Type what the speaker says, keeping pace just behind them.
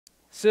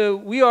So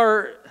we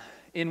are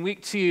in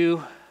week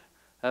 2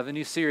 of a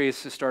new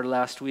series that started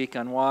last week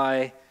on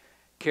why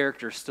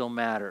character still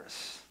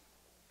matters.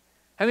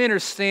 How many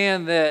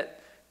understand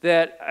that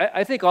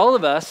I think all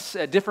of us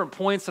at different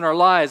points in our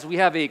lives, we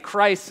have a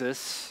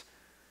crisis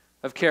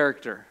of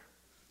character.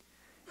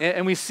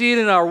 And we see it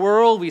in our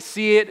world, we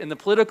see it in the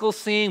political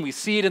scene, we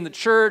see it in the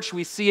church,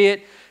 we see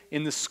it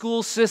in the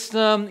school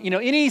system. You know,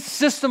 any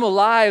system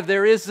alive,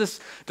 there is this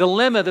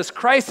dilemma, this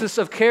crisis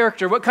of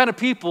character. What kind of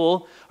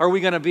people are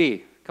we going to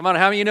be? Come on,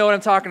 how many of you know what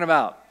I'm talking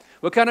about?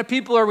 What kind of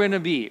people are we going to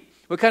be?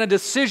 What kind of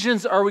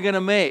decisions are we going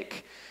to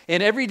make?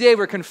 And every day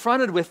we're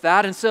confronted with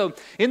that. And so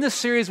in this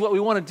series, what we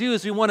want to do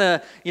is we want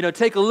to,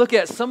 take a look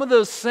at some of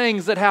those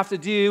things that have to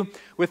do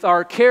with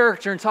our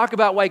character and talk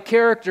about why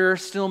character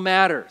still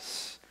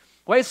matters.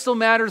 Why it still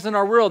matters in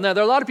our world. Now,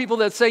 there are a lot of people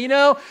that say,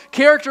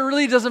 character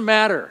really doesn't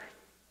matter.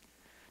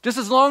 Just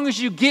as long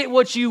as you get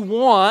what you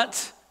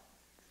want,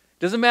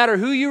 doesn't matter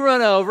who you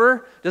run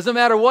over, doesn't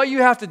matter what you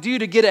have to do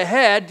to get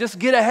ahead, just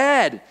get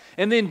ahead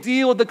and then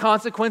deal with the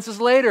consequences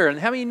later. And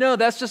how many know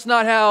that's just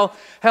not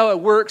how it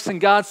works in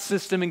God's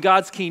system, in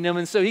God's kingdom.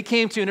 And so he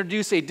came to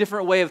introduce a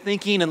different way of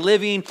thinking and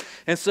living,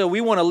 and so we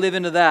want to live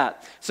into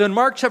that. So in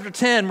Mark chapter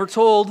 10, we're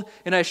told,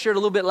 and I shared a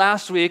little bit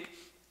last week,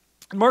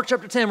 in Mark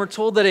chapter 10, we're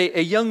told that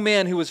a young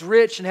man who was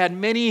rich and had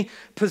many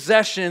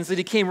possessions, that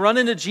he came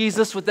running to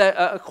Jesus with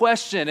a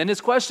question. And his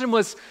question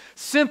was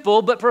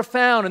simple but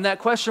profound. And that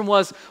question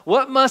was,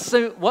 what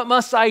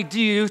must I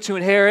do to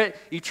inherit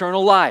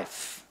eternal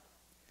life?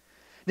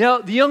 Now,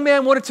 the young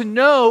man wanted to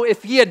know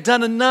if he had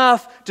done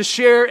enough to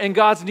share in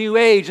God's new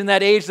age, in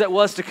that age that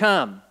was to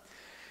come.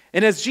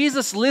 And as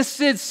Jesus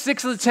listed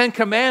 6 of the 10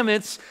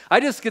 commandments, I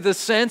just get the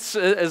sense,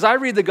 as I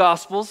read the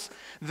Gospels,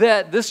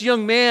 that this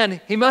young man,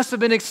 he must have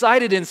been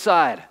excited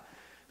inside.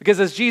 Because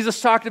as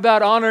Jesus talked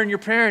about honoring your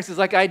parents, it's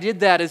like, I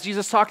did that. As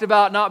Jesus talked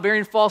about not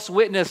bearing false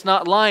witness,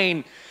 not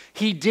lying,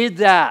 he did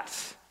that.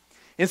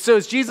 And so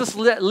as Jesus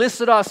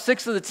listed off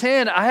 6 of the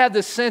 10, I had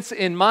this sense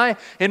in my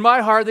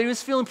heart that he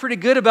was feeling pretty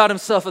good about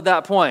himself at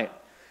that point.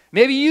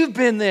 Maybe you've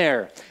been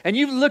there and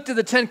you've looked at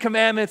the 10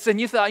 commandments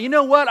and you thought, you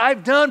know what,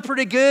 I've done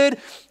pretty good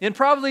in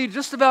probably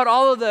just about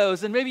all of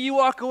those. And maybe you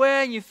walk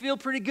away and you feel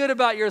pretty good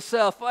about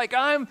yourself, like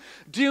I'm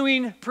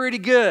doing pretty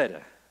good.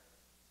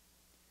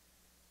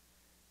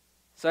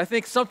 So I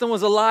think something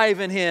was alive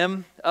in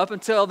him up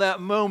until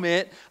that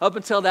moment, up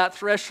until that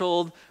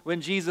threshold when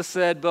Jesus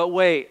said, but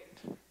wait.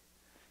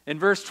 In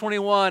verse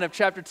 21 of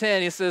chapter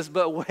 10, he says,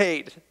 but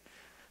wait,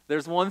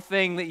 there's one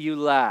thing that you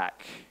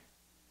lack.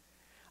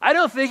 I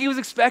don't think he was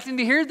expecting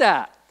to hear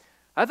that.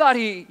 I thought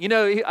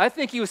I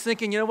think he was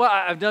thinking, you know what,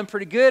 I've done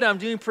pretty good, I'm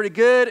doing pretty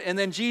good. And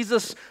then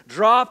Jesus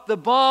dropped the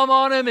bomb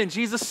on him and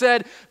Jesus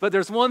said, but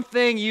there's one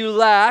thing you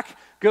lack.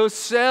 Go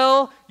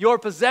sell your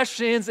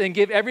possessions and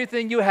give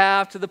everything you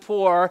have to the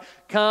poor.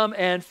 Come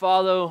and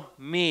follow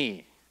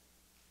me.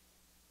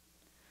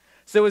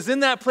 So it was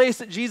in that place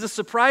that Jesus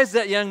surprised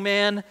that young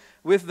man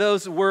with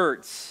those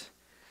words.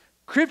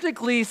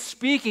 Cryptically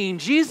speaking,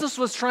 Jesus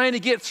was trying to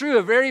get through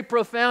a very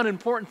profound,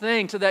 important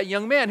thing to that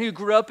young man who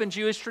grew up in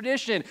Jewish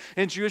tradition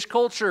and Jewish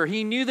culture.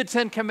 He knew the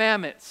 10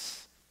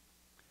 commandments,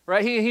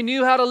 right? He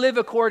knew how to live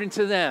according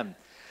to them.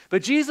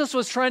 But Jesus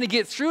was trying to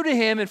get through to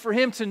him and for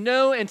him to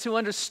know and to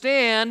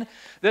understand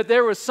that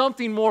there was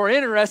something more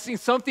interesting,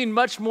 something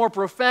much more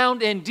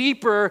profound and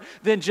deeper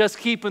than just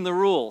keeping the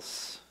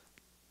rules.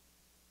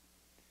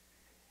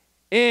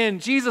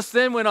 And Jesus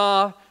then went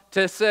off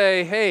to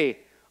say, hey,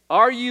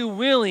 are you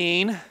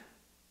willing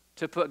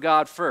to put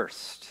God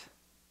first?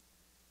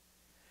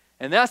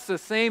 And that's the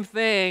same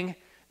thing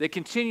that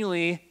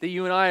continually that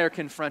you and I are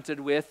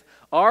confronted with.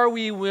 Are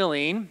we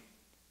willing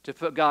to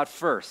put God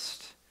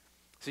first?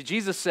 See,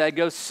 Jesus said,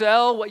 go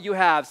sell what you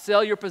have,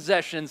 sell your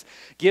possessions,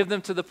 give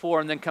them to the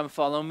poor, and then come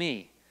follow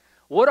me.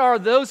 What are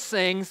those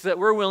things that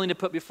we're willing to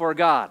put before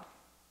God?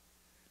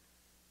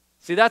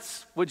 See,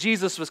 that's what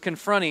Jesus was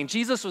confronting.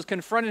 Jesus was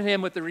confronting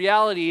him with the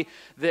reality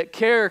that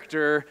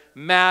character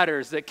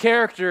matters, that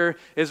character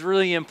is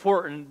really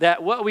important,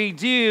 that what we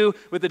do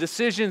with the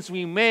decisions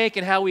we make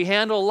and how we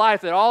handle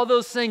life, that all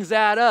those things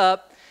add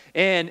up,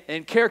 and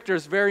character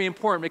is very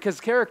important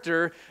because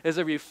character is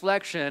a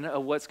reflection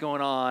of what's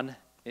going on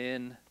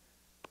in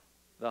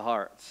the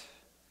heart.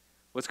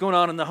 What's going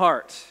on in the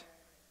heart?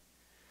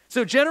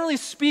 So generally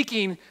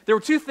speaking, there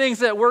were 2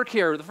 things at work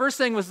here. The first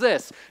thing was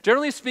this.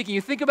 Generally speaking, you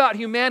think about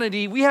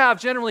humanity, we have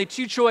generally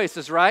 2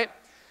 choices, right?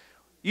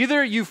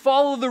 Either you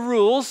follow the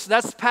rules,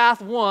 that's path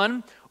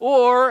 1,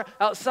 or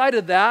outside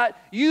of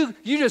that, you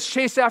just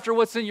chase after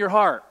what's in your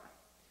heart.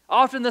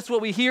 Often that's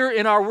what we hear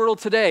in our world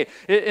today.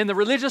 In the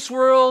religious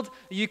world,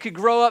 you could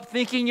grow up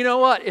thinking, you know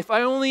what, if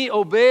I only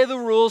obey the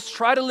rules,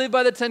 try to live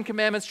by the 10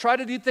 commandments, try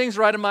to do things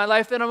right in my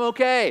life, then I'm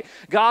okay.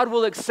 God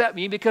will accept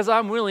me because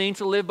I'm willing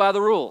to live by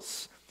the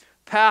rules.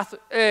 Path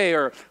A,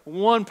 or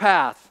one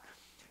path.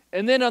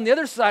 And then on the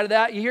other side of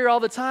that, you hear all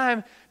the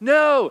time,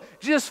 no,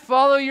 just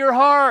follow your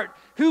heart.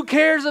 Who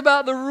cares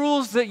about the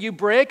rules that you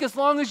break as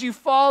long as you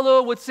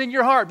follow what's in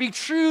your heart? Be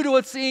true to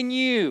what's in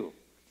you.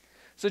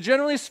 So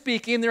generally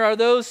speaking, there are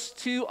those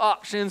two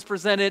options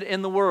presented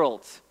in the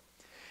world.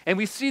 And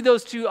we see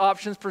those two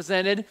options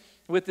presented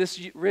with this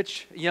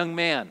rich young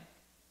man.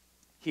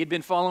 He had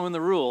been following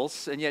the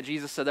rules, and yet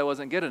Jesus said that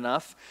wasn't good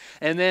enough.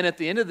 And then at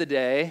the end of the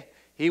day,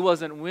 he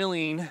wasn't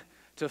willing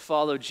to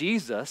follow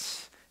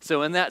Jesus.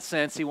 So in that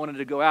sense, he wanted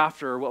to go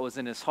after what was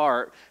in his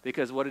heart,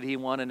 because what did he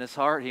want in his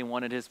heart? He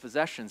wanted his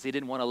possessions. He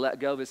didn't want to let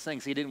go of his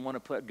things. He didn't want to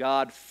put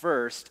God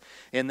first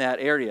in that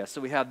area. So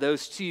we have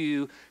those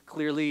two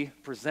clearly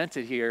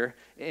presented here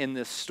in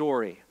this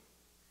story.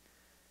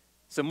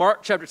 So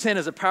Mark chapter 10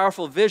 is a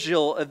powerful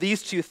visual of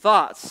these two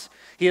thoughts.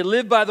 He had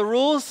lived by the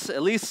rules,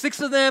 at least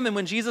 6 of them, and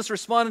when Jesus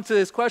responded to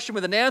his question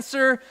with an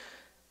answer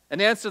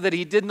that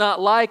he did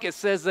not like, it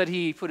says that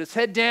he put his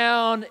head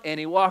down and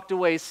he walked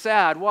away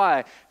sad.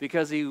 Why?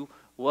 Because he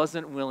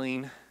wasn't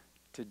willing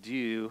to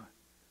do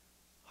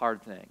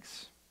hard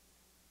things.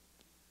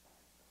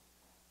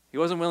 He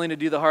wasn't willing to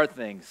do the hard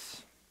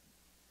things.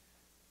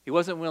 He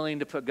wasn't willing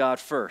to put God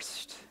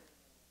first.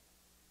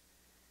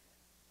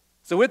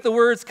 So with the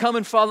words, "Come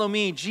and follow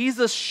me,"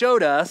 Jesus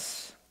showed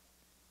us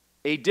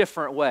a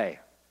different way.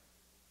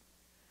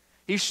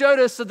 He showed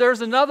us that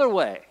there's another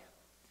way.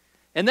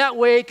 And that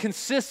way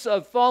consists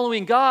of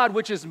following God,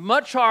 which is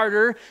much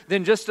harder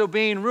than just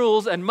obeying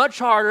rules and much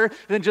harder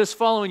than just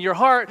following your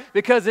heart,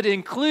 because it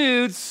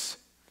includes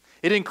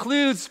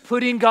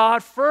putting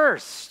God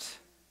first.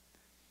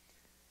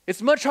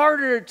 It's much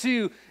harder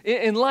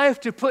in life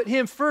to put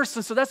him first,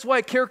 and so that's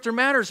why character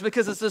matters,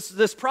 because it's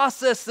this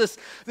process,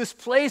 this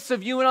place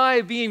of you and I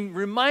being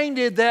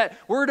reminded that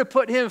we're to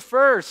put him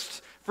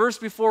first.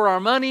 First before our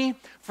money,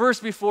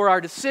 first before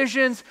our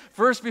decisions,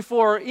 first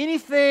before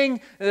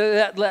anything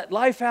that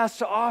life has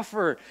to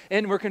offer.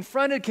 And we're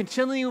confronted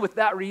continually with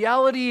that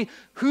reality: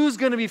 who's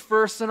going to be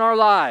first in our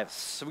lives?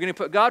 So we're going to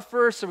put God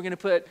first, or we're going to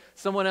put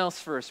someone else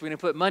first? We're going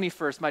to put money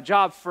first, my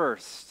job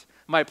first,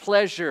 my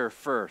pleasure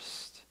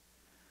first.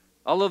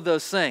 All of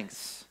those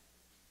things.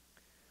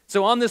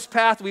 So on this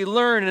path we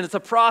learn, and it's a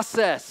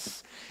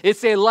process.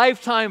 It's a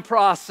lifetime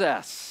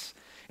process.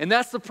 And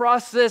that's the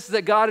process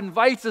that God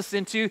invites us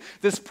into,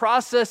 this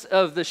process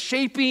of the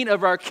shaping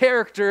of our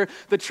character,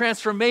 the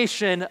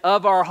transformation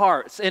of our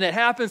hearts. And it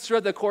happens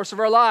throughout the course of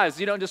our lives.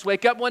 You don't just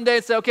wake up one day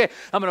and say, okay,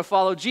 I'm going to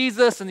follow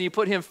Jesus, and then you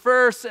put him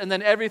first, and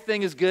then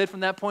everything is good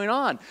from that point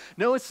on.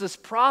 No, it's this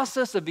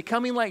process of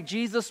becoming like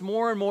Jesus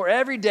more and more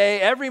every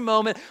day, every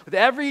moment, with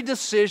every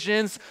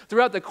decisions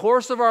throughout the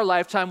course of our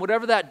lifetime,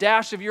 whatever that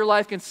dash of your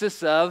life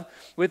consists of.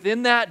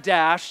 Within that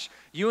dash,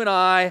 you and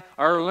I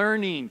are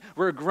learning,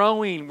 we're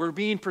growing, we're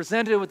being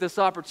presented with this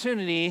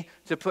opportunity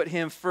to put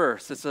him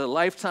first. It's a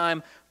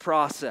lifetime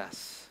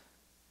process.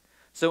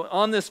 So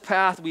on this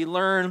path, we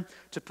learn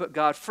to put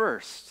God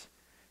first.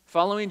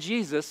 Following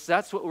Jesus,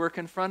 that's what we're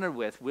confronted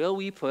with. Will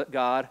we put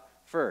God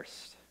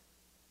first?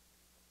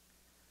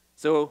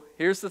 So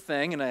here's the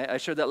thing, and I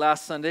shared that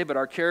last Sunday, but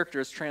our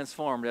character is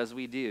transformed as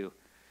we do.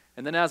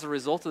 And then as a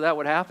result of that,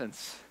 what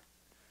happens?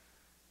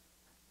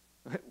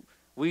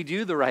 We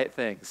do the right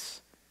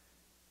things.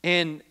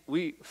 And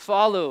we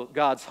follow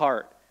God's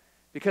heart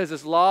because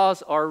his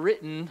laws are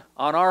written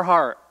on our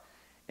heart.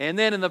 And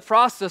then in the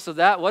process of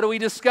that, what do we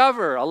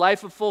discover? A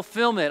life of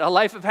fulfillment, a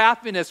life of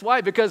happiness.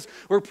 Why? Because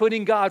we're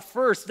putting God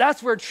first.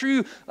 That's where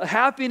true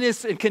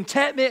happiness and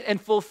contentment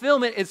and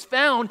fulfillment is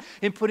found,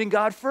 in putting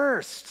God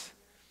first.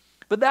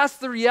 But that's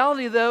the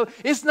reality, though.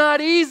 It's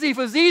not easy. If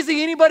it was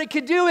easy, anybody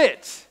could do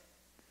it.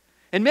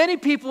 And many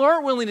people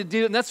aren't willing to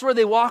do it, and that's where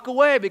they walk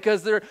away,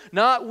 because they're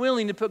not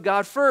willing to put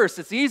God first.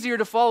 It's easier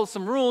to follow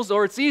some rules,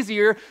 or it's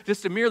easier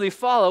just to merely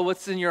follow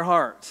what's in your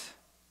heart.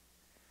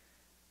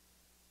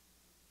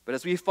 But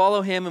as we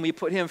follow him and we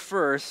put him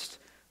first,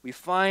 we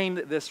find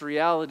this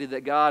reality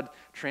that God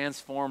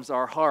transforms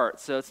our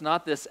heart. So it's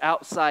not this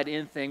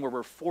outside-in thing where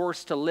we're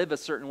forced to live a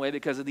certain way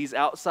because of these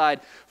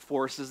outside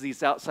forces,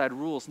 these outside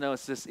rules. No,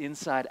 it's this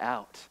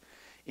inside-out.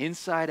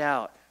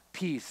 Inside-out.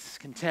 Peace,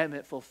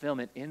 contentment,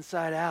 fulfillment,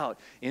 inside out,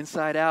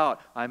 inside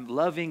out. I'm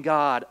loving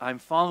God. I'm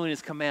following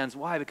his commands.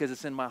 Why? Because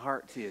it's in my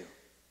heart too.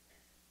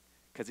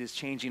 Because he's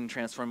changing and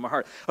transforming my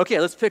heart. Okay,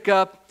 let's pick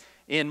up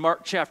in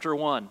Mark chapter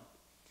 1.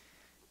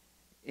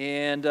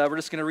 And we're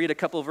just going to read a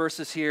couple of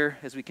verses here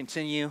as we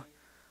continue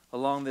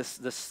along this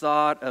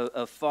thought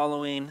of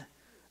following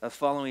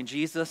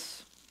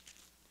Jesus,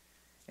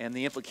 and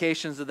the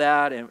implications of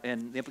that,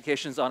 and the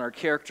implications on our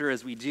character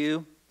as we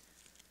do.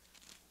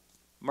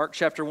 Mark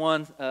chapter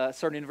 1,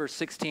 starting in verse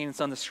 16.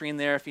 It's on the screen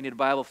there. If you need a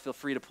Bible, feel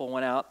free to pull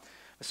one out.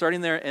 Starting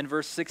there in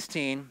verse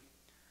 16,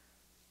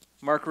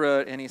 Mark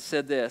wrote, and he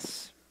said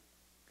this,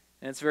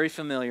 and it's very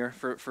familiar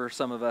for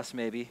some of us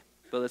maybe,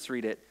 but let's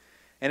read it.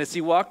 And as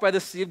he walked by the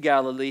Sea of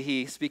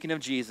Galilee, speaking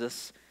of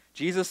Jesus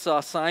saw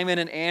Simon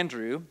and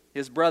Andrew,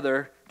 his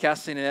brother,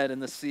 casting a net in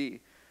the sea,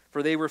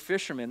 for they were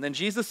fishermen. Then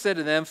Jesus said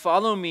to them,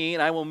 "Follow me,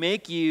 and I will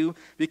make you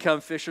become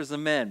fishers of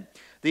men."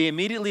 They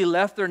immediately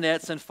left their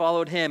nets and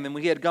followed him. And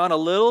when he had gone a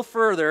little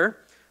farther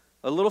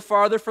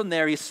from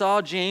there, he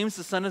saw James,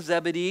 the son of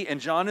Zebedee, and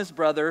John, his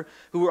brother,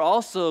 who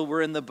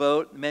were in the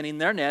boat mending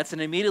their nets.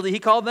 And immediately he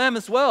called them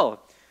as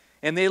well.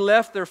 And they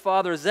left their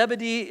father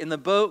Zebedee in the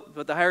boat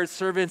with the hired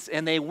servants,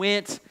 and they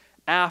went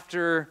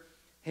after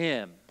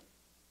him.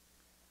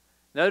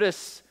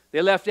 Notice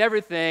they left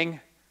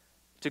everything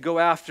to go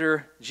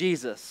after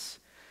Jesus.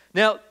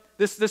 Now,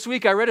 this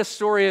week I read a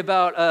story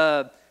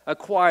about a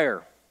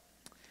choir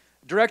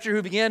director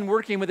who began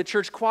working with the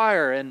church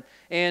choir.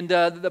 And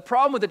the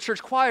problem with the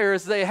church choir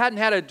is they hadn't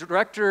had a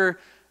director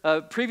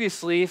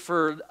previously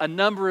for a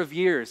number of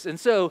years. And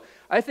so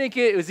I think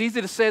it was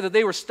easy to say that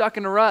they were stuck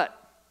in a rut.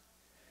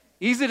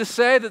 Easy to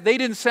say that they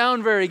didn't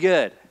sound very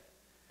good.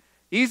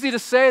 Easy to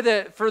say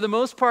that for the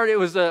most part it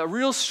was a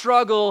real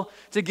struggle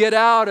to get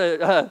out,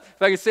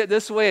 if I could say it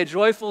this way, a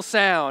joyful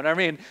sound. I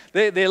mean,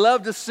 they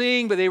loved to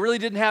sing, but they really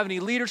didn't have any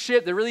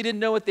leadership. They really didn't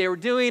know what they were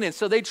doing. And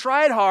so they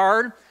tried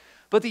hard,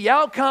 but the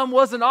outcome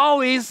wasn't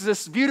always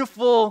this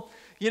beautiful,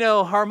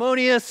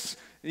 harmonious,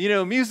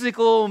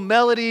 musical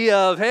melody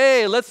of,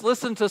 hey, let's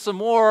listen to some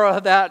more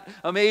of that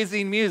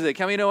amazing music.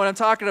 How many know what I'm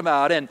talking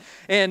about?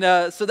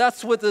 And so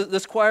that's what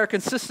this choir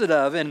consisted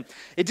of. And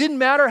it didn't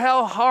matter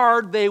how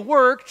hard they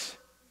worked.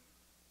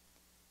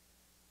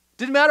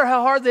 Didn't matter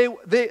how hard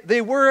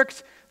they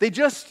worked. They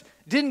just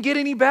didn't get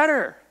any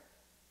better.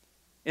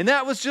 And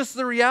that was just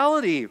the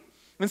reality.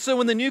 And so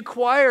when the new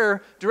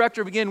choir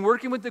director began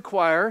working with the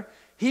choir,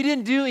 he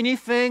didn't do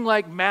anything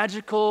like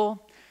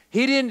magical.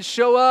 He didn't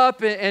show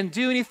up and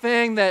do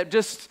anything that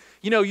just,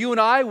 you and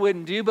I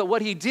wouldn't do. But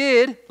what he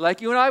did,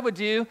 like you and I would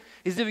do,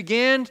 is he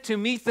began to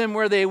meet them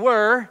where they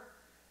were.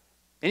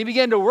 And he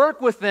began to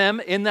work with them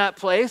in that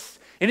place.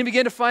 And he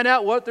began to find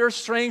out what their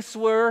strengths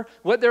were,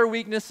 what their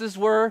weaknesses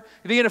were.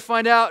 He began to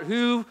find out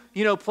who,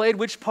 played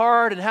which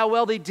part and how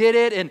well they did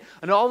it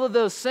and all of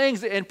those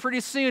things. And pretty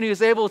soon he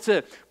was able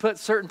to put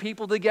certain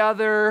people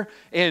together,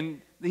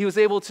 and he was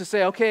able to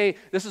say, okay,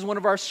 this is one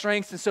of our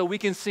strengths, and so we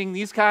can sing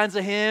these kinds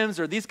of hymns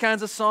or these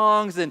kinds of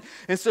songs. And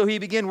so he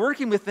began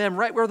working with them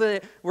right where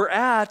they were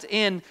at.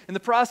 And in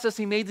the process,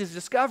 he made these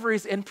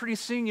discoveries. And pretty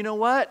soon, you know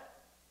what?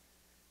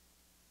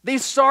 They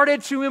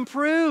started to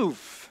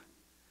improve.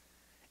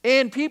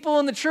 And people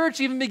in the church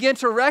even began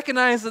to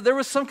recognize that there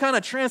was some kind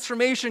of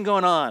transformation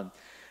going on.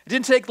 It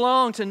didn't take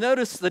long to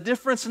notice the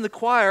difference in the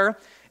choir,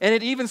 and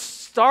it even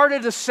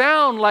started to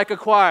sound like a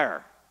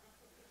choir.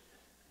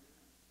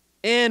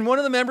 And one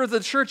of the members of the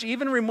church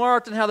even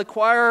remarked on how the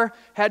choir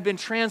had been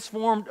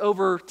transformed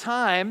over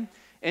time.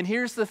 And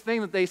here's the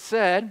thing that they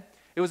said.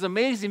 It was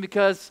amazing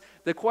because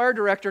the choir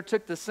director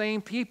took the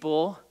same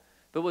people,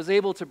 but was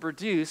able to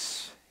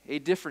produce a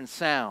different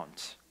sound.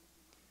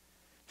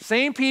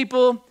 Same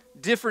people,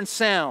 different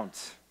sound.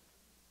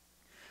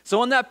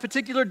 So on that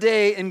particular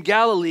day in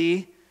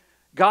Galilee,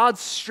 God's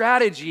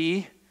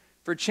strategy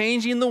for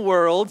changing the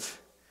world,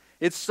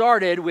 it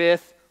started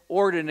with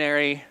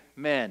ordinary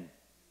men.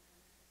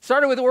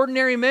 Started with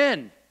ordinary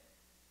men,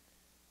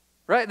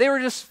 right? They were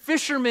just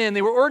fishermen.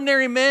 They were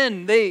ordinary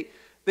men. They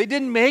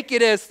didn't make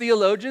it as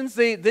theologians.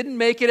 They didn't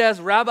make it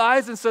as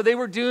rabbis. And so they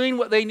were doing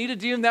what they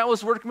needed to do, and that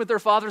was working with their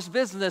father's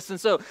business. And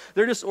so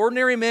they're just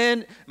ordinary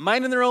men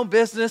minding their own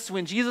business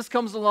when Jesus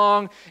comes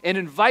along and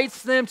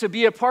invites them to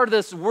be a part of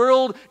this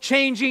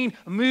world-changing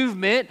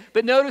movement.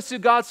 But notice who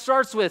God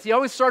starts with. He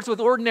always starts with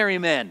ordinary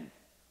men.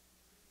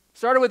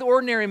 Started with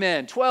ordinary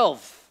men,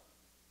 12.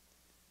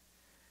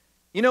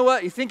 You know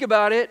what? You think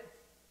about it.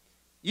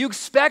 You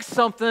expect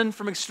something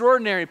from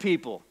extraordinary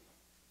people.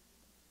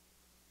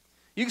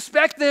 You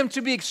expect them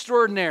to be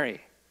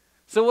extraordinary.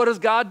 So what does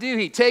God do?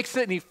 He takes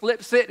it and he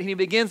flips it and he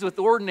begins with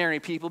ordinary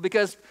people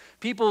because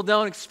people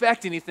don't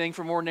expect anything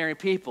from ordinary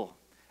people,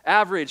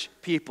 average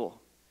people.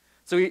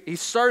 So he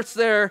starts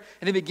there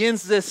and he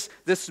begins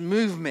this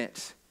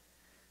movement.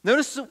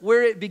 Notice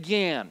where it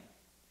began.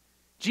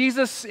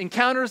 Jesus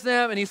encounters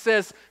them and he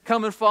says,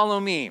 "Come and follow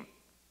me."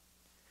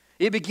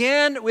 It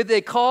began with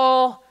a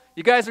call.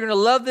 You guys are going to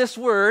love this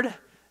word.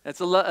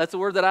 That's a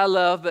word that I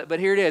love, but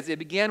here it is. It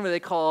began with a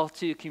call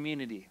to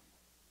community.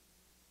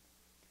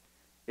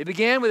 It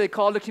began with a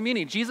call to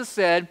community. Jesus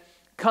said,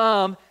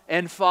 "Come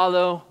and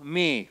follow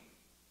me."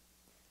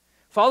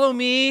 Follow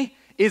me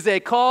is a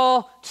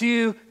call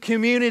to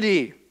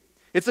community.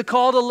 It's a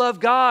call to love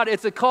God.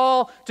 It's a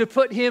call to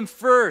put Him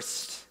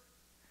first.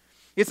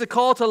 It's a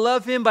call to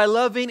love Him by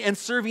loving and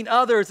serving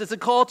others. It's a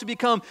call to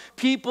become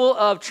people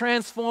of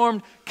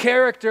transformed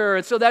character.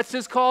 And so that's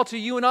His call to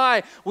you and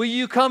I. Will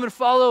you come and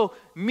follow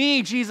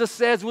me, Jesus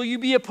says. Will you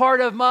be a part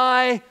of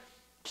my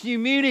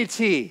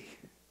community?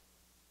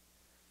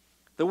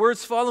 The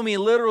words follow me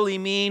literally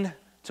mean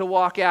to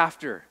walk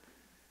after.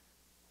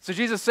 So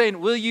Jesus is saying,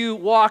 will you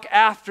walk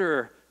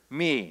after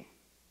me?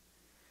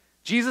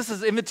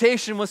 Jesus'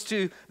 invitation was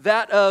to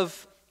that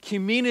of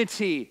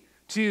community,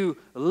 to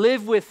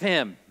live with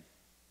Him,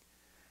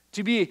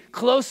 to be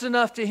close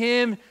enough to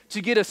Him to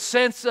get a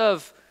sense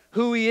of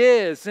who He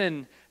is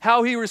and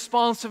how He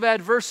responds to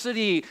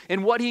adversity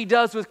and what He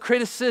does with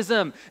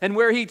criticism and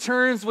where He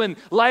turns when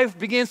life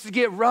begins to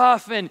get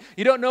rough and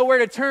you don't know where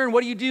to turn.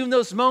 What do you do in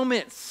those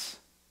moments?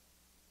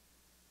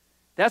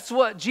 That's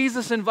what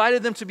Jesus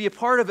invited them to be a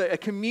part of, a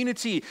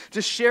community,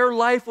 to share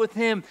life with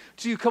him,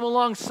 to come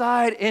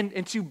alongside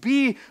and to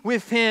be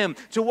with him,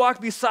 to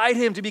walk beside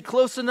him, to be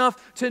close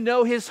enough to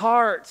know his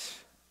heart,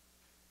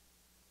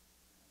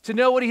 to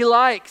know what he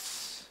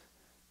likes,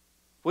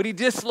 what he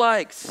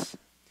dislikes.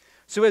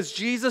 So as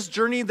Jesus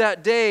journeyed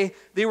that day,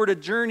 they were to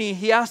journey.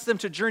 He asked them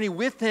to journey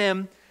with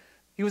him.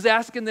 He was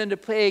asking them to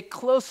pay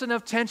close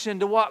enough attention,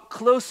 to walk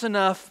close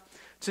enough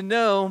to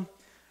know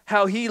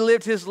how he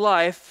lived his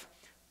life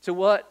to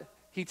what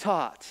he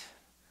taught.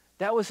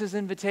 That was his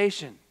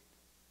invitation.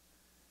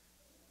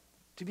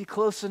 To be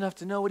close enough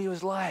to know what he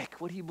was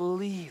like, what he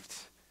believed.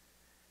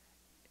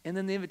 And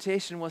then the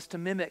invitation was to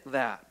mimic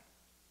that.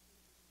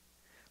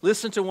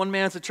 Listen to one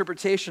man's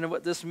interpretation of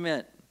what this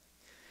meant.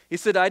 He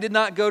said, I did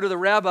not go to the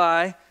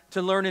rabbi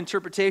to learn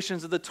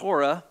interpretations of the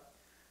Torah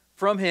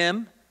from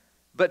him,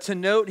 but to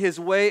note his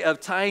way of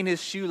tying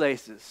his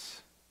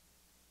shoelaces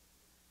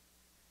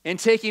and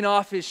taking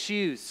off his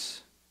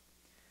shoes.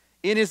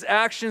 In his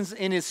actions,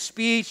 in his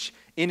speech,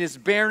 in his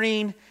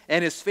bearing,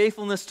 and his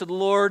faithfulness to the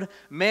Lord,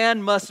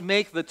 man must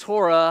make the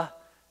Torah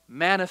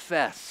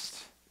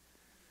manifest.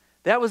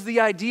 That was the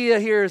idea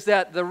here, is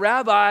that the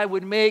rabbi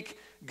would make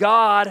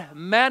God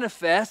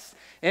manifest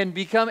and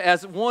become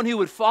as one who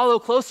would follow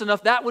close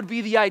enough. That would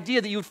be the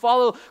idea, that you would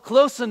follow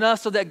close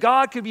enough so that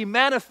God could be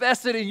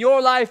manifested in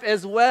your life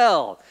as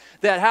well.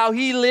 That how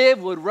he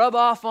lived would rub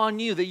off on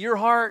you, that your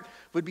heart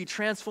would be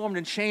transformed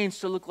and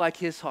changed to look like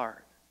his heart.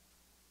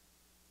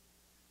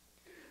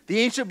 The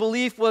ancient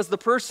belief was the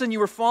person you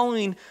were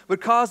following would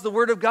cause the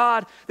Word of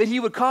God, that he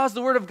would cause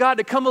the Word of God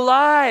to come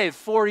alive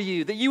for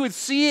you, that you would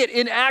see it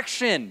in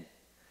action,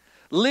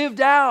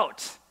 lived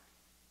out.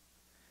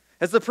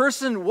 As the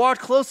person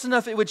walked close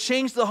enough, it would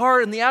change the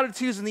heart and the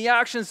attitudes and the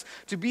actions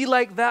to be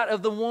like that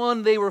of the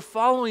one they were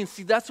following.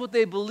 See, that's what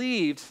they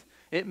believed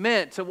it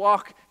meant to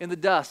walk in the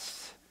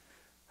dust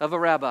of a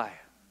rabbi,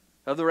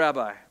 of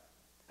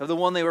the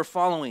one they were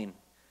following.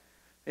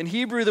 In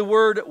Hebrew, the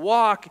word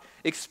walk,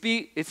 it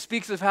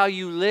speaks of how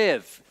you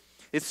live.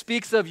 It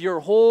speaks of your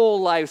whole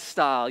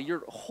lifestyle,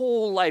 your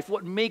whole life,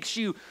 what makes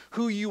you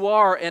who you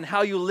are and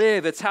how you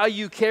live. It's how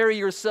you carry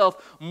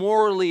yourself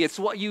morally. It's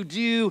what you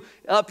do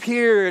up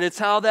here, and it's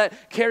how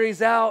that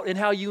carries out and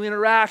how you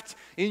interact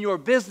in your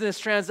business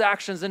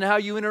transactions and how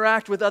you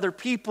interact with other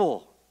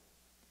people.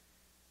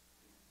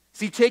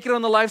 See, taking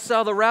on the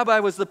lifestyle of the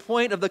rabbi was the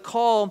point of the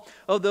call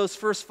of those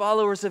first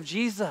followers of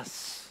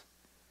Jesus.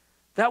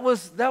 That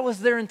was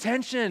their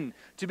intention,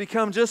 to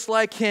become just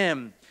like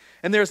him.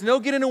 And there's no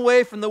getting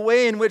away from the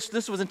way in which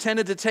this was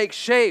intended to take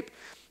shape.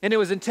 And it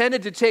was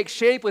intended to take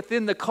shape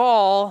within the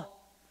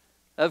call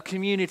of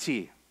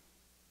community.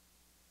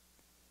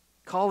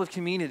 Call of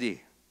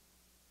community.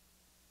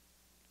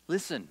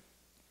 Listen,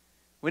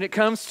 when it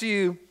comes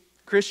to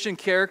Christian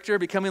character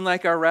becoming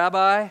like our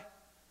rabbi,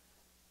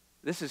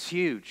 this is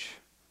huge.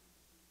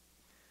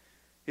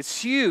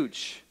 It's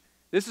huge.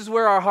 This is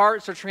where our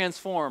hearts are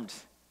transformed.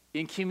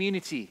 In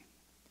community.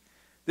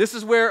 This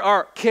is where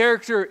our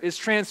character is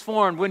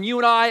transformed, when you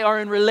and I are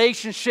in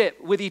relationship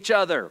with each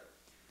other.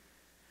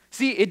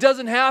 See, it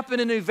doesn't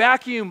happen in a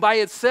vacuum by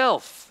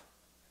itself.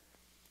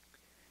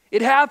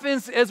 It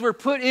happens as we're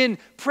put in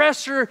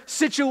pressure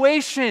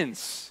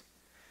situations.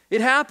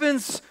 It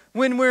happens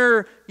when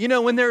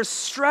when there's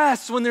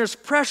stress, when there's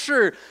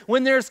pressure,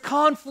 when there's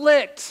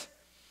conflict,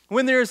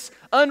 when there's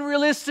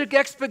unrealistic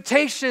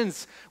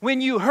expectations, when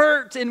you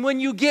hurt and when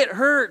you get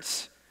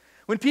hurt.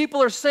 When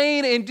people are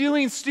saying and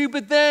doing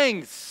stupid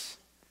things,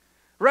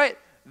 right?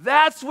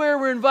 That's where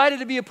we're invited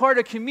to be a part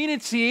of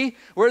community,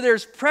 where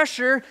there's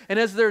pressure, and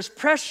as there's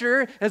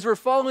pressure, as we're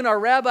following our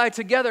rabbi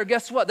together,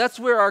 guess what? That's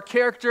where our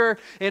character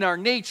and our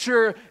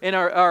nature and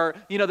our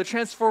the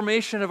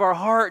transformation of our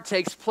heart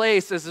takes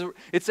place.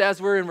 It's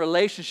as we're in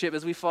relationship,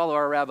 as we follow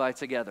our rabbi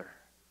together.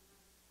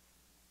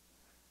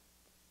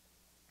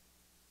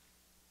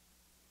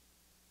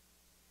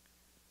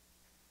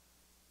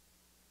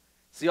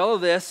 See, all of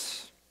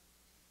this,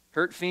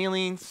 hurt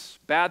feelings,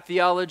 bad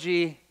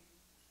theology,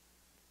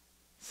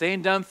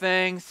 saying dumb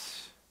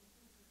things,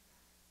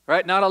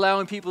 right? Not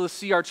allowing people to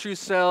see our true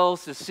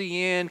selves, to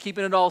see in,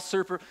 keeping it all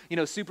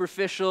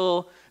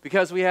superficial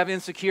because we have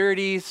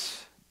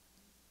insecurities,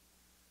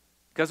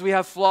 because we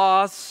have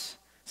flaws.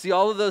 See,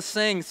 all of those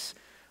things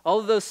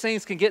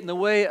can get in the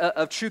way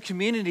of true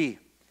community.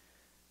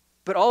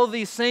 But all of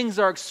these things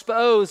are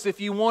exposed if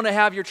you want to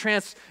have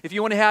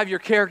your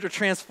character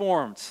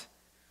transformed.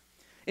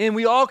 And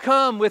we all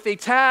come with a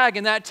tag,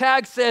 and that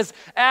tag says,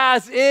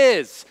 as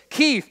is.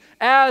 Keith,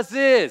 as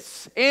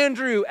is.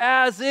 Andrew,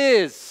 as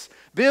is.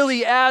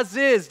 Billy, as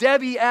is.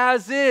 Debbie,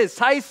 as is.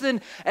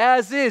 Tyson,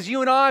 as is.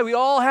 You and I, we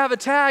all have a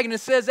tag, and it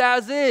says,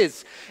 as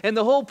is. And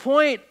the whole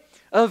point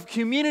of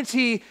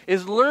community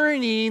is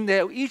learning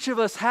that each of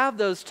us have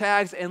those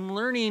tags and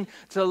learning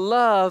to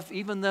love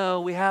even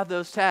though we have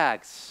those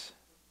tags.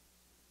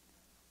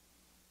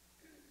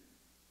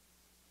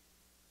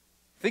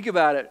 Think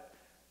about it.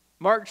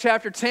 Mark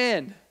chapter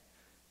 10,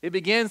 it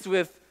begins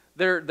with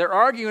they're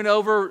arguing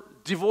over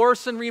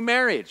divorce and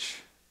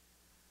remarriage.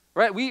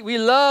 right? We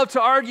love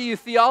to argue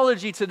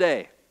theology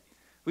today.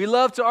 We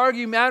love to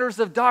argue matters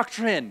of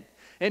doctrine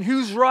and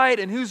who's right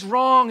and who's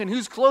wrong and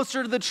who's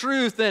closer to the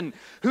truth and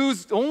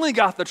who's only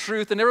got the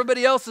truth and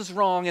everybody else is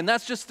wrong. And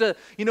that's just a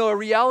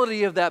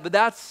reality of that. But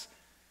that's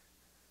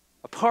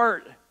a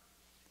part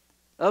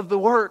of the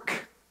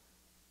work.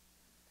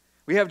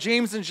 We have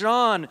James and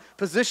John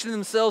positioning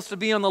themselves to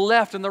be on the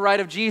left and the right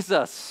of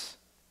Jesus.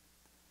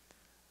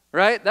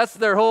 Right? That's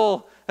their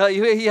whole,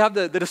 you have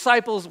the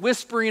disciples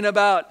whispering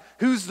about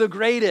who's the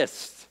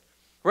greatest.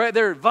 Right?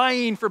 They're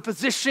vying for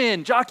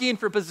position, jockeying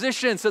for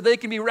position so they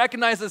can be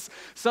recognized as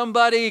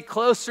somebody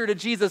closer to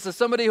Jesus, as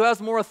somebody who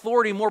has more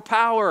authority, more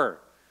power.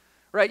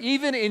 Right?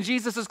 Even in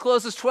Jesus'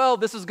 closest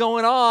 12, this is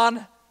going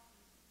on.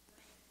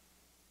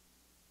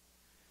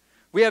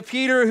 We have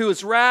Peter, who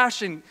is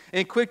rash and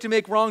quick to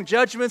make wrong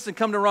judgments and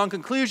come to wrong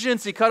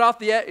conclusions. He cut off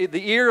the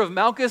ear of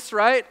Malchus,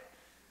 right?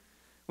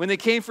 When they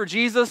came for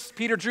Jesus,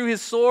 Peter drew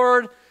his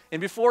sword,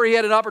 and before he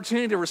had an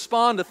opportunity to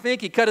respond, to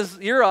think, he cut his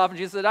ear off, and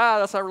Jesus said,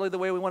 that's not really the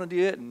way we want to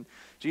do it. And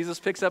Jesus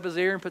picks up his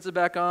ear and puts it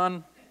back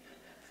on.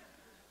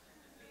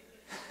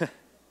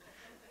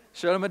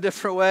 Showed him a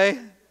different way.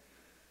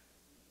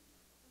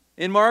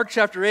 In Mark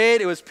chapter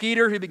 8, it was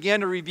Peter who began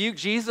to rebuke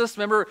Jesus.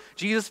 Remember,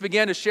 Jesus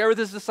began to share with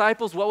his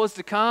disciples what was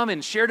to come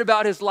and shared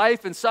about his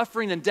life and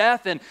suffering and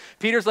death. And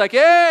Peter's like,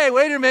 hey,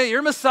 wait a minute,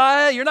 you're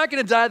Messiah. You're not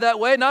going to die that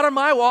way, not on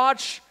my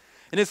watch.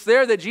 And it's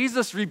there that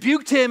Jesus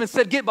rebuked him and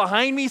said, get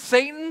behind me,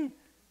 Satan.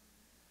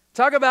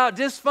 Talk about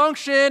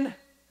dysfunction.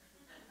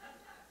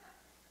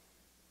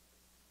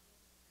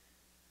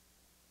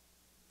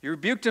 You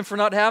rebuked him for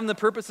not having the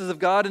purposes of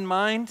God in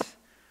mind.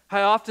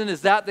 How often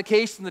is that the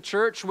case in the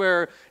church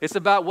where it's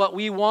about what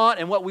we want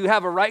and what we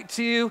have a right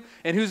to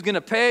and who's going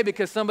to pay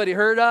because somebody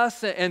hurt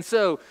us? And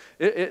so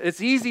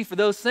it's easy for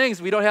those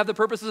things. We don't have the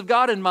purposes of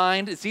God in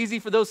mind. It's easy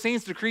for those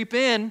things to creep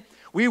in.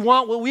 We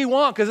want what we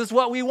want because it's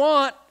what we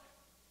want.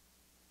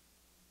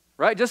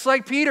 Right? Just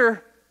like Peter.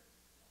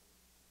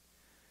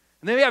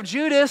 And then we have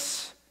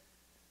Judas.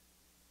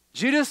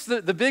 Judas,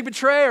 the big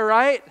betrayer,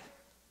 right?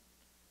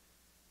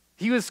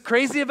 He was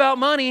crazy about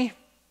money.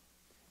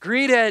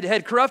 Greed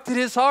had corrupted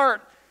his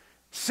heart.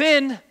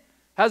 Sin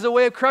has a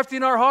way of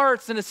corrupting our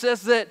hearts. And it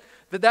says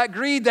that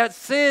greed, that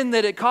sin,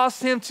 that it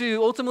cost him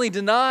to ultimately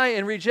deny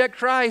and reject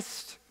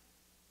Christ.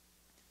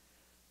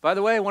 By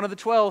the way, one of the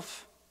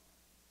 12.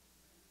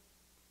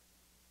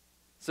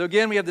 So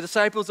again, we have the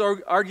disciples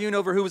arguing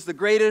over who was the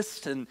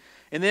greatest. And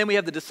then we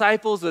have the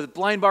disciples with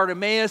blind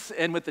Bartimaeus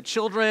and with the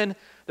children.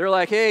 They're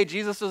like, hey,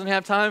 Jesus doesn't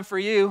have time for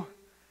you.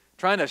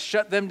 Trying to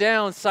shut them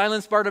down,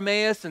 silence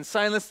Bartimaeus and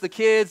silence the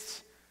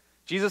kids.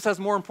 Jesus has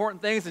more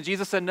important things, and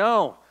Jesus said,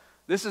 no,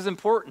 this is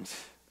important.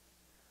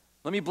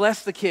 Let me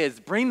bless the kids,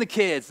 bring the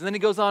kids. And then he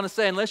goes on to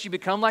say, unless you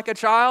become like a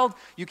child,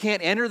 you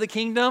can't enter the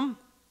kingdom.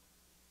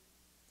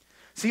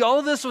 See, all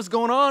of this was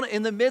going on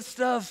in the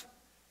midst of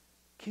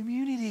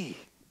community.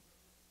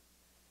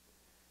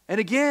 And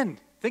again,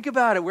 think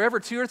about it. Wherever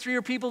 2 or 3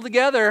 are people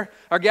together,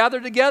 are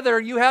gathered together,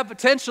 you have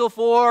potential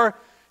for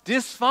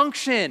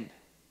dysfunction.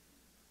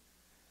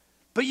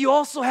 But you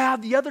also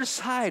have the other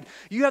side.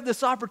 You have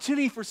this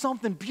opportunity for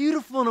something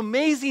beautiful and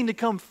amazing to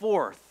come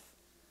forth.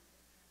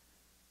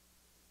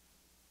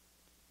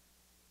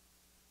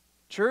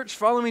 Church,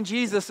 following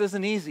Jesus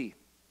isn't easy.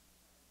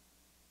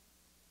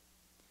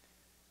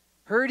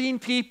 Hurting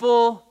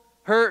people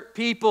hurt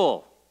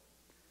people.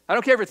 I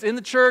don't care if it's in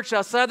the church,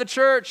 outside the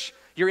church.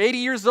 You're 80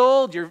 years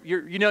old.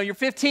 You're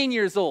 15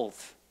 years old.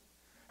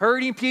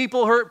 Hurting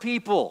people hurt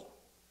people.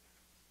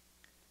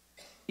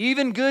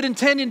 Even good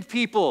intended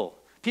people.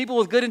 People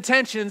with good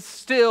intentions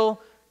still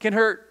can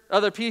hurt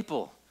other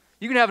people.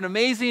 You can have an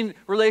amazing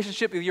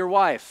relationship with your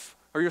wife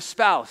or your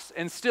spouse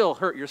and still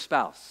hurt your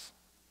spouse.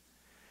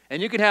 And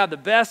you can have the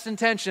best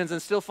intentions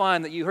and still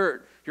find that you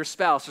hurt your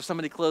spouse or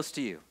somebody close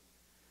to you.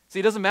 See,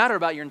 it doesn't matter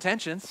about your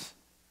intentions.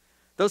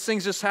 Those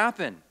things just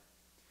happen.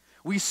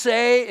 We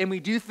say and we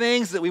do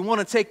things that we want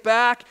to take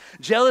back.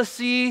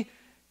 Jealousy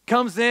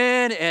comes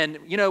in, and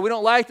we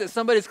don't like that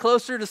somebody's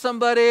closer to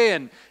somebody,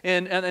 and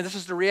it's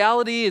just a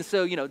reality. And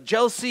so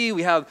jealousy,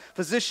 we have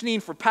positioning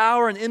for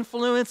power and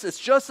influence. It's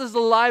just as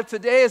alive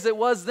today as it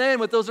was then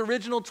with those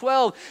original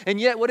 12. And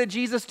yet, what did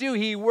Jesus do?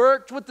 He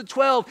worked with the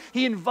 12.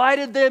 He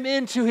invited them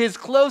into his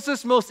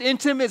closest, most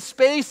intimate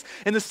space,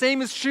 and the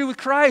same is true with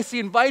Christ. He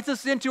invites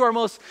us into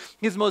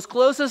his most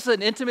closest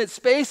and intimate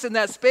space, and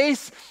that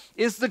space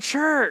is the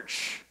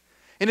church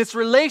and its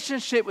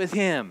relationship with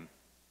him.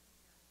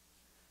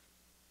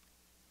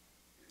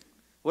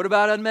 What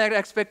about unmet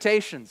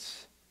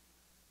expectations?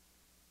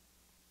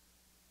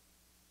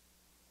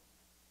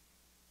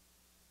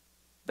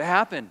 They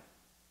happen.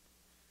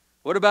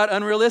 What about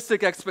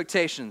unrealistic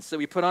expectations that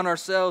we put on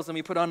ourselves and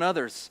we put on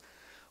others?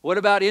 What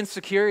about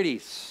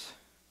insecurities?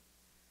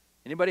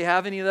 Anybody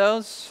have any of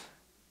those?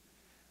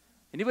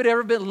 Anybody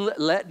ever been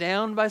let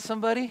down by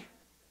somebody?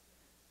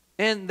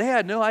 And they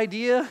had no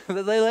idea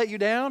that they let you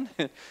down?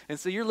 And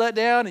so you're let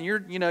down and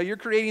you're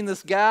creating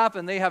this gap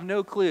and they have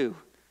no clue.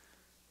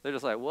 They're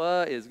just like,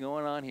 what is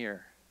going on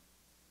here?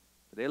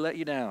 They let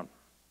you down.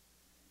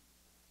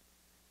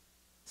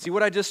 See,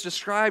 what I just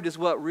described is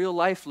what real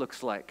life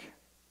looks like.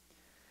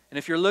 And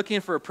if you're looking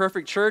for a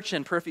perfect church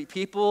and perfect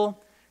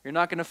people, you're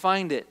not going to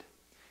find it.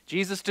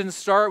 Jesus didn't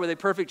start with a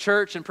perfect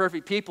church and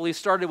perfect people. He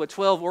started with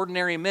 12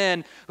 ordinary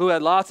men who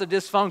had lots of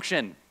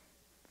dysfunction,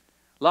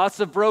 lots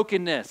of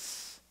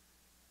brokenness.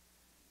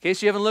 In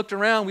case you haven't looked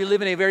around, we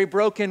live in a very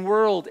broken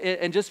world.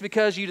 And just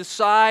because you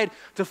decide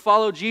to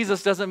follow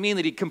Jesus doesn't mean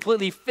that he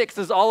completely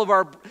fixes all of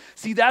our...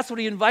 See, that's what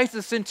he invites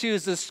us into,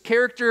 is this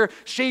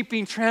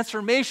character-shaping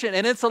transformation.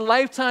 And it's a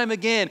lifetime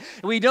again.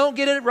 And we don't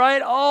get it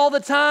right all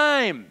the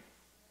time.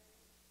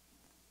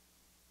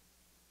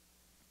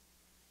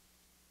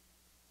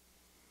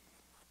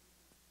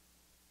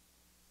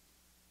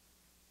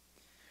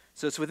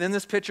 So it's within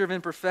this picture of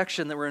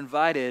imperfection that we're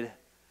invited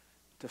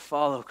to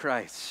follow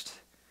Christ.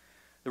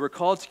 That we're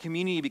called to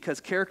community because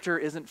character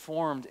isn't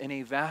formed in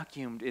a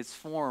vacuum. It's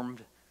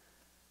formed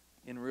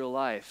in real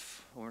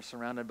life when we're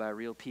surrounded by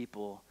real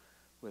people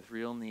with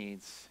real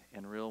needs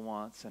and real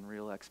wants and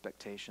real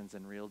expectations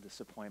and real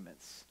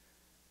disappointments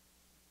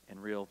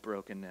and real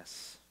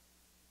brokenness.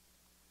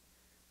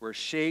 We're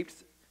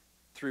shaped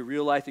through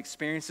real life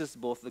experiences,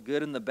 both the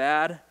good and the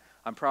bad.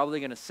 I'm probably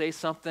going to say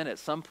something at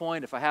some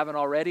point, if I haven't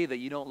already, that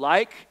you don't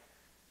like.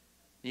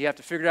 You have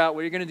to figure out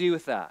what you're going to do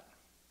with that.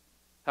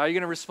 How are you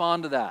going to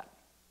respond to that?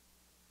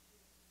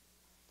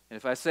 And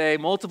if I say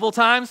multiple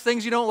times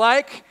things you don't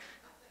like,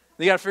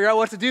 you got to figure out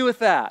what to do with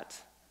that.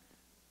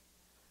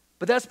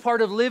 But that's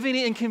part of living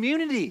in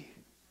community.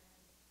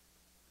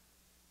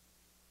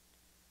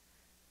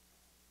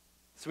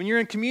 So when you're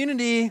in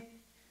community,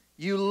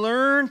 you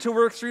learn to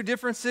work through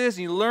differences,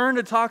 you learn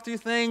to talk through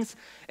things,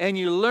 and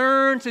you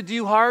learn to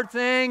do hard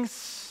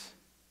things.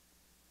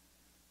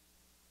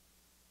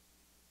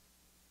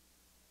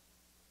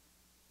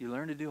 You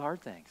learn to do hard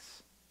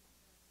things.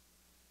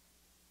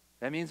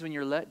 That means when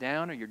you're let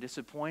down or you're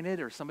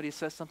disappointed or somebody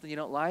says something you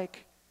don't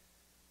like,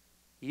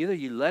 either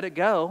you let it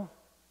go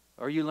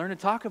or you learn to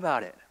talk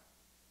about it.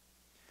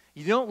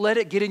 You don't let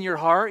it get in your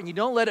heart, and you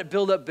don't let it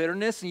build up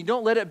bitterness, and you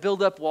don't let it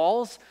build up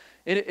walls.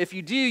 And if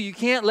you do, you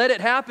can't let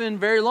it happen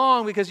very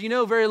long, because you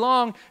know very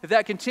long, if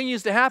that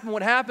continues to happen,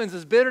 what happens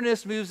is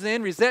bitterness moves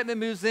in, resentment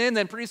moves in,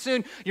 then pretty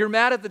soon you're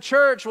mad at the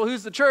church. Well,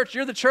 who's the church?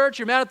 You're the church.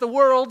 You're mad at the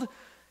world.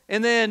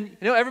 And then,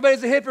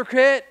 everybody's a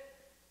hypocrite.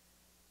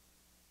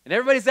 And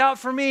everybody's out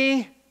for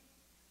me.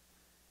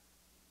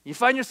 You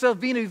find yourself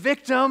being a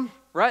victim,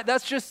 right?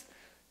 That's just,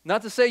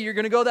 not to say you're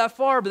going to go that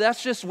far, but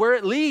that's just where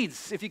it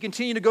leads if you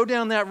continue to go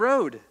down that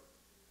road.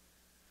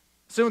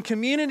 So in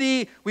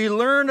community, we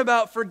learn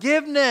about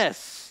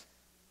forgiveness.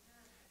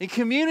 In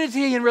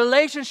community and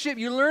relationship,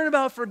 you learn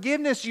about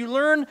forgiveness. You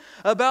learn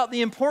about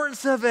the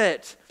importance of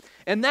it.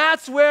 And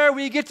that's where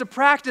we get to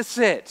practice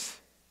it.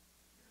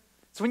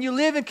 So when you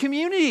live in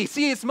community,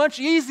 see, it's much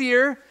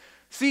easier.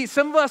 See,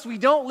 some of us, we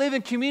don't live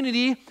in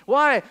community.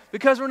 Why?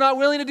 Because we're not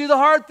willing to do the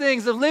hard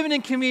things of living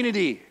in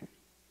community.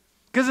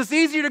 Because it's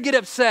easier to get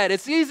upset.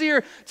 It's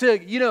easier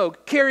to,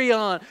 carry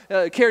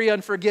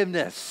on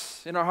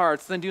forgiveness in our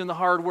hearts than doing the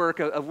hard work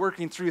of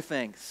working through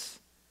things.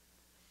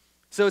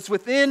 So it's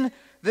within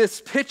this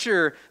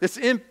picture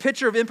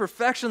of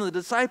imperfection. The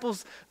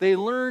disciples, they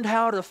learned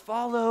how to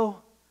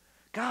follow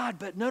God.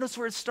 But notice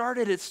where it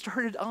started. It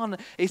started on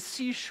a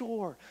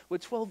seashore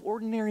with 12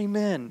 ordinary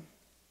men.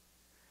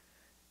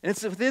 And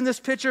it's within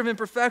this picture of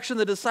imperfection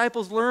the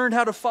disciples learned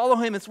how to follow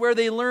him. It's where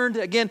they learned,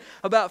 again,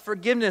 about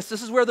forgiveness.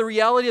 This is where the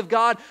reality of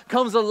God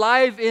comes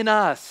alive in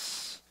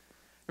us.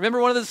 Remember,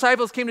 one of the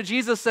disciples came to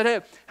Jesus and said,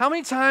 hey, how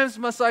many times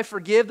must I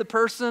forgive the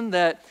person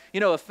that,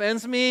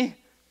 offends me?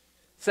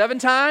 7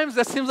 times?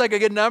 That seems like a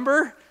good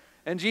number.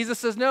 And Jesus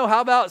says, no,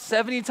 how about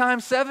 70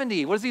 times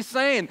 70? What is he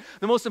saying?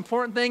 The most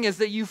important thing is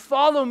that you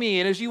follow me.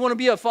 And as you want to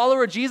be a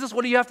follower of Jesus,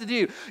 what do you have to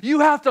do?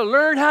 You have to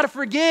learn how to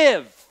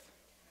forgive.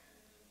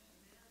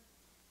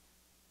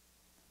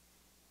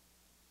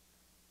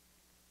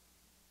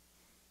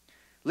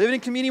 Living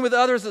in community with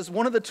others is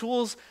one of the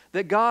tools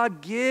that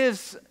God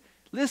gives.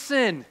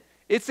 Listen,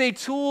 it's a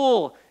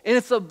tool and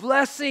it's a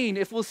blessing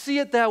if we'll see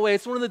it that way.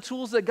 It's one of the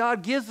tools that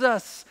God gives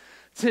us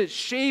to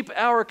shape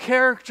our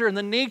character and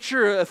the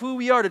nature of who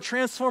we are, to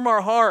transform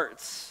our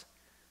hearts.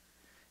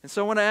 And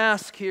so I want to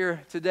ask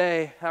here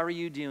today, how are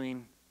you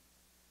doing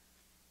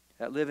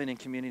at living in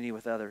community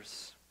with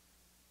others?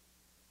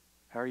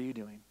 How are you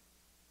doing?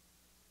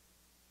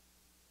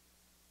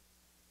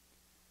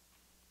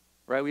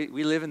 Right,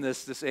 we live in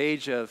this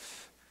age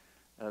of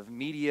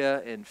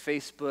media and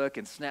Facebook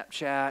and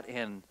Snapchat,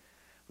 and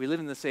we live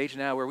in this age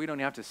now where we don't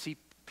have to see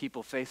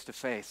people face to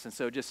face, and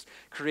so it just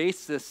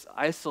creates this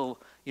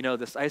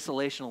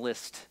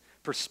isolationist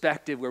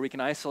perspective where we can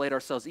isolate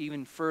ourselves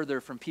even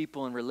further from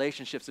people and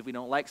relationships. If we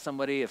don't like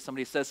somebody, if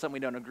somebody says something we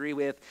don't agree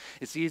with,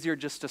 it's easier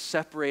just to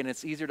separate, and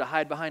it's easier to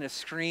hide behind a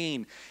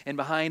screen and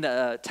behind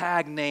a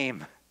tag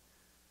name.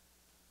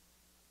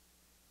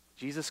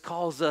 Jesus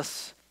calls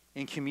us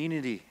in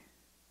community.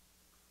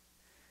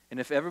 And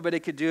if everybody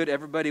could do it,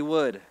 everybody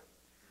would.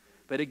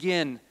 But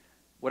again,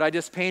 what I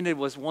just painted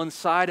was one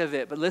side of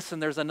it. But listen,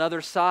 there's another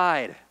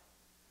side.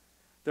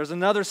 There's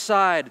another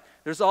side.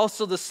 There's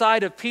also the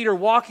side of Peter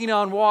walking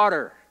on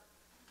water.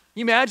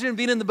 You imagine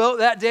being in the boat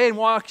that day and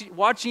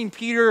watching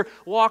Peter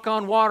walk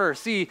on water.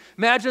 See,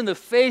 imagine the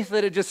faith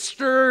that it just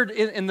stirred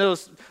in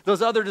those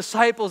other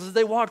disciples as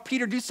they walked.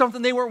 Peter, do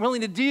something they weren't willing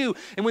to do.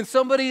 And when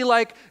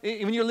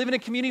when you're living in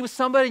a community with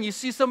somebody and you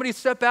see somebody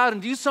step out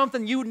and do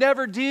something you would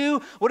never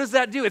do, what does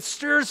that do? It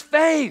stirs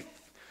faith.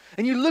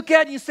 And you look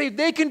at it and you say,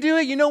 they can do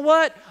it. You know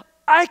what?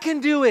 I can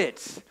do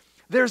it.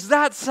 There's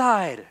that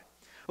side.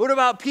 What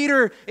about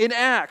Peter in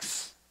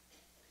Acts?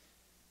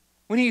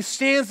 When he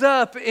stands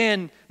up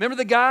and, remember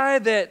the guy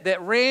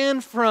that ran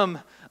from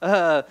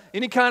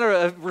any kind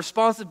of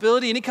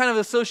responsibility, any kind of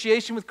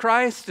association with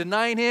Christ,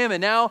 denying him, and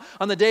now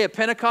on the day of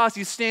Pentecost,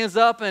 he stands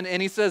up and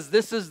he says,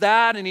 this is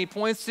that, and he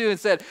points to and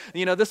said,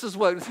 this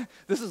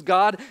is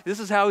God,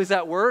 this is how he's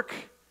at work.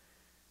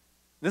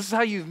 This is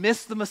how you've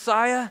missed the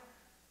Messiah.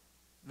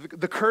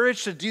 The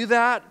courage to do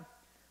that.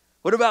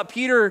 What about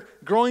Peter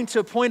growing to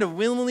a point of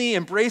willingly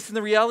embracing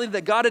the reality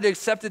that God had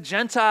accepted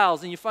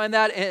Gentiles? And you find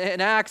that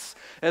in Acts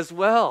as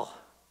well,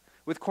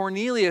 with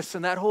Cornelius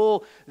and that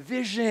whole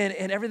vision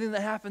and everything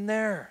that happened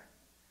there.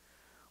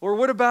 Or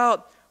what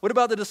about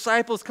the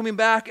disciples coming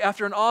back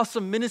after an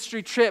awesome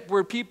ministry trip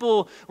where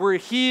people were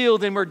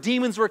healed and where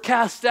demons were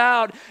cast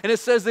out? And it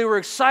says they were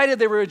excited,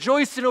 they were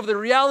rejoicing over the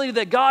reality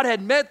that God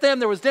had met them.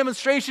 There was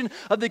demonstration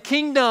of the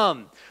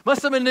kingdom.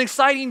 Must have been an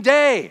exciting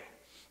day.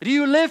 Do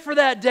you live for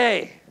that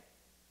day?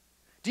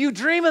 Do you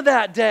dream of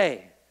that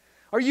day?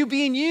 Are you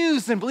being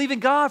used and believing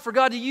God for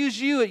God to use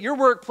you at your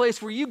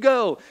workplace where you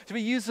go to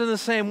be used in the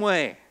same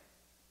way?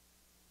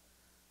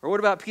 Or what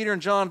about Peter and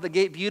John at the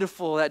gate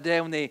beautiful that day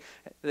when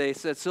they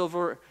said,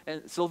 silver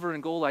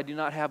and gold I do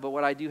not have, but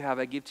what I do have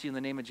I give to you in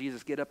the name of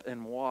Jesus. Get up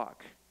and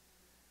walk.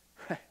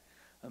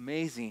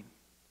 Amazing.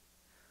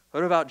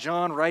 What about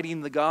John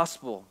writing the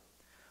gospel?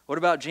 What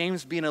about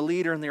James being a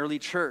leader in the early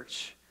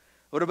church?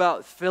 What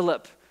about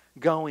Philip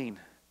going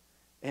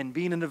and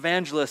being an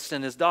evangelist,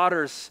 and his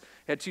daughters,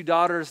 he had 2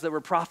 daughters that were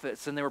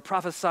prophets, and they were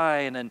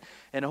prophesying, and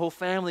a whole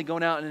family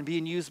going out and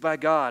being used by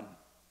God.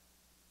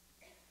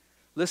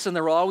 Listen,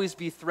 there will always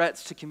be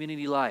threats to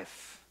community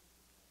life.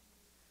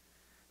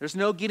 There's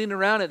no getting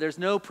around it. There's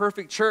no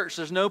perfect church.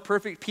 There's no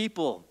perfect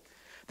people.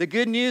 The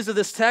good news of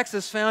this text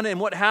is found in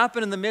what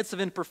happened in the midst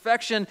of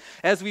imperfection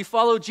as we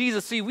follow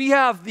Jesus. See, we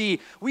have the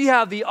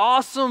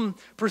awesome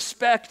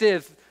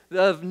perspective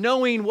of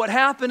knowing what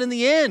happened in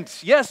the end.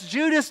 Yes,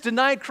 Judas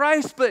denied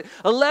Christ, but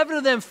 11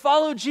 of them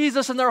followed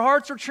Jesus and their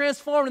hearts were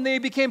transformed and they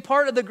became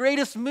part of the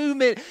greatest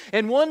movement.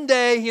 And one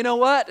day, you know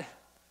what?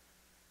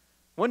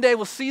 One day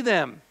we'll see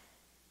them.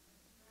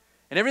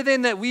 And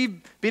everything that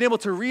we've been able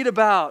to read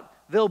about,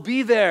 they'll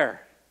be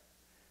there.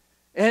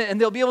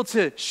 And they'll be able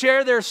to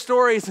share their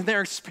stories and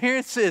their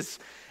experiences.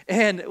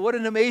 And what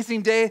an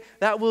amazing day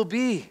that will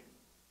be.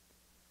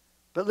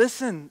 But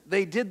listen,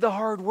 they did the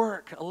hard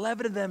work.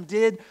 11 of them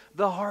did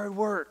the hard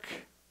work.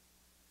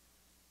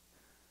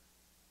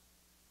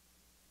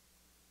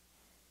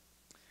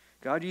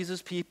 God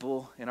uses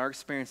people in our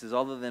experiences,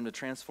 all of them, to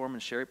transform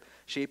and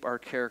shape our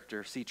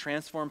character. See,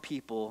 transform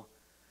people.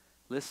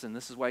 Listen,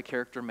 this is why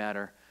character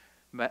matters.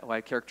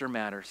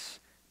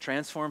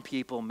 Transform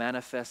people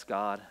manifest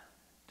God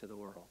to the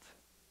world.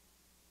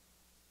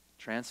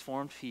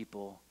 Transformed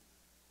people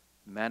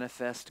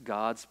manifest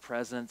God's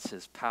presence,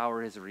 His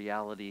power, His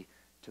reality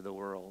to the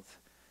world.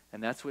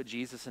 And that's what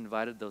Jesus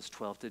invited those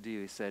 12 to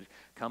do. He said,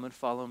 come and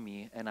follow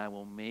me and I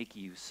will make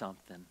you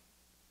something.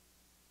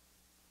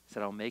 He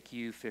said, I'll make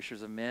you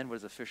fishers of men. What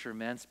is a fisher of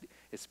men?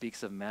 It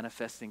speaks of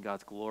manifesting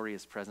God's glory,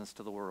 His presence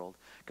to the world.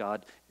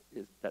 God,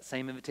 that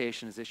same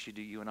invitation is issued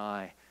to you and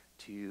I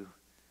to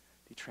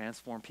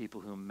transform people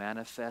who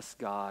manifest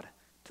God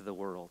to the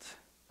world.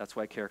 That's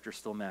why character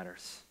still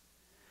matters.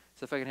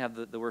 So if I can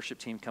have the worship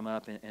team come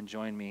up and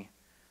join me.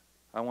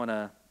 I want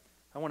to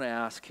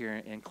ask here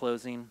in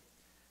closing,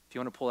 if you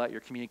want to pull out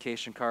your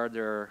communication card,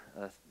 there are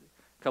a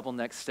couple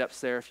next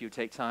steps there if you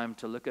take time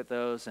to look at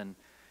those and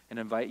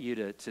invite you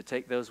to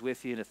take those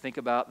with you, to think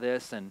about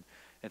this. And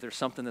if there's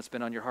something that's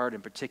been on your heart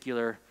in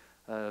particular,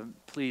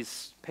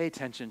 please pay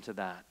attention to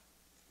that.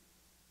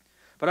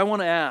 But I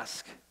want to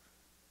ask,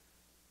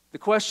 the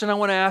question I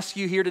want to ask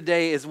you here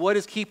today is, what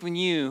is keeping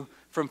you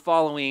from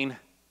following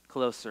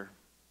closer?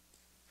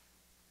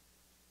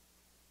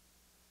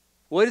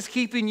 What is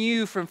keeping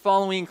you from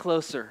following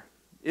closer?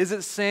 Is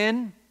it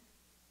sin?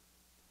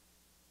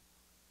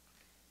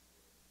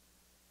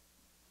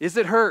 Is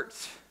it hurt?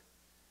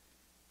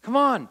 Come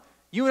on.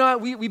 You and I,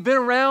 we've been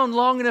around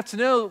long enough to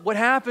know what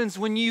happens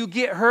when you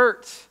get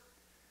hurt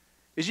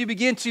is you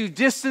begin to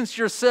distance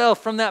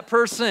yourself from that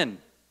person.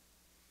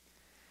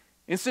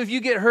 And so if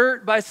you get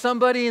hurt by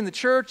somebody in the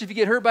church, if you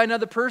get hurt by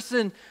another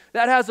person,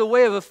 that has a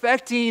way of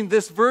affecting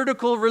this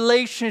vertical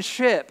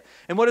relationship.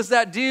 And what does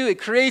that do? It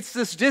creates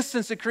this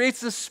distance. It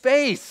creates this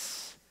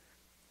space.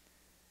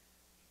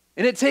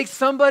 And it takes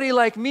somebody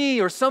like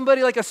me or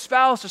somebody like a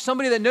spouse or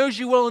somebody that knows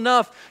you well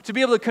enough to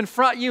be able to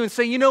confront you and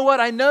say, you know what,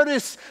 I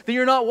notice that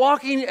you're not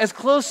walking as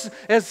close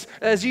as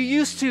you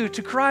used to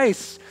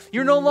Christ.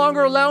 You're no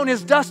longer allowing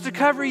his dust to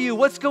cover you.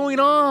 What's going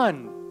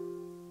on?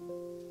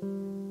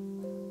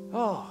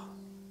 Oh,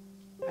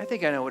 I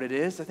think I know what it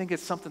is. I think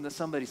it's something that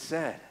somebody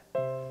said.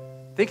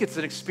 I think it's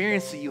an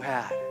experience that you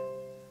had.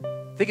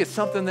 I think it's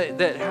something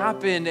that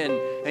happened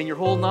and you're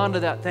holding on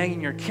to that thing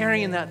and you're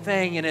carrying that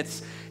thing and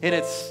it's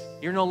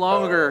you're no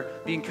longer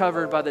being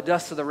covered by the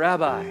dust of the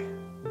rabbi.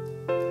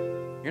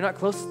 You're not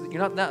close, you're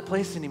not in that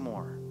place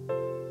anymore.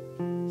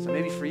 So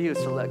maybe for you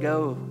it's to let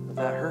go of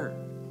that hurt.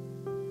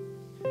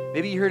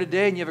 Maybe you're here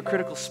today and you have a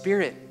critical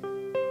spirit.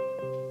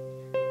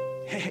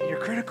 You're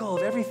critical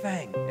of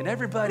everything and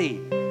everybody.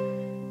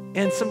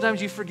 And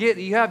sometimes you forget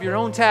that you have your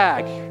own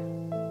tag.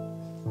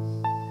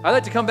 I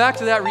like to come back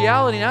to that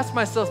reality and ask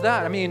myself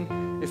that. I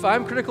mean, if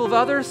I'm critical of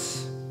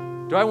others,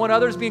 do I want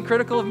others being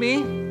critical of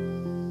me?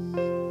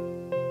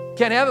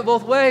 Can't have it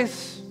both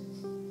ways.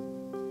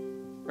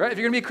 Right? If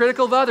you're going to be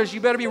critical of others, you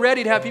better be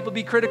ready to have people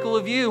be critical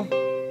of you.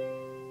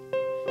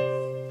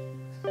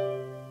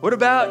 What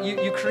about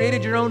you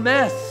created your own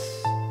mess?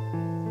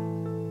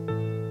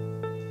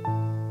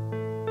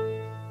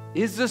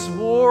 Is this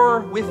war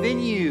within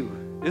you?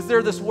 Is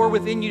there this war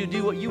within you to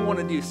do what you want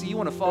to do? See, you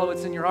want to follow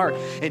what's in your heart.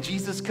 And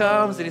Jesus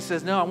comes and he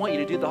says, no, I want you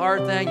to do the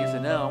hard thing. You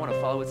say, no, I want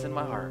to follow what's in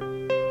my heart.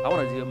 I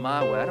want to do it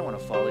my way. I don't want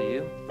to follow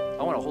you.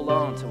 I want to hold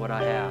on to what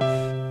I have.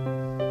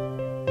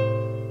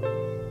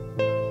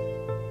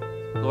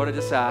 Lord, I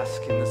just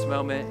ask in this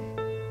moment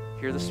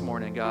here this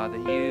morning, God, that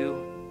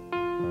you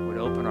would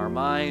open our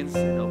minds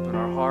and open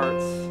our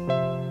hearts.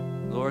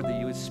 Lord, that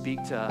you would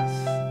speak to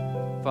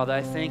us. Father,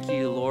 I thank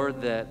you,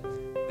 Lord, that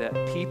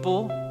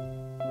people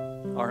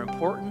are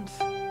important.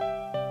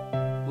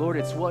 Lord,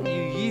 it's what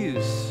you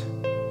use,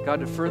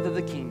 God, to further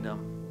the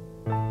kingdom.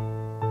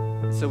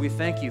 And so we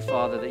thank you,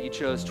 Father, that you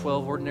chose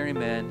 12 ordinary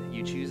men.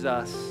 You choose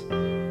us.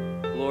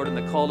 Lord, and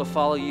the call to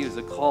follow you is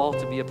a call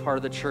to be a part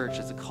of the church.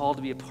 It's a call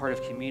to be a part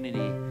of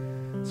community.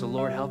 So,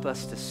 Lord, help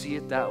us to see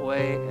it that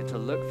way and to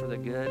look for the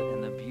good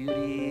and the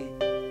beauty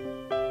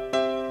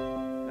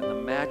and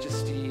the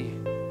majesty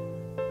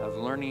of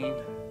learning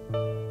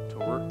to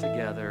work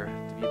together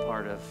to be a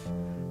part of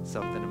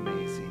something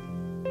amazing.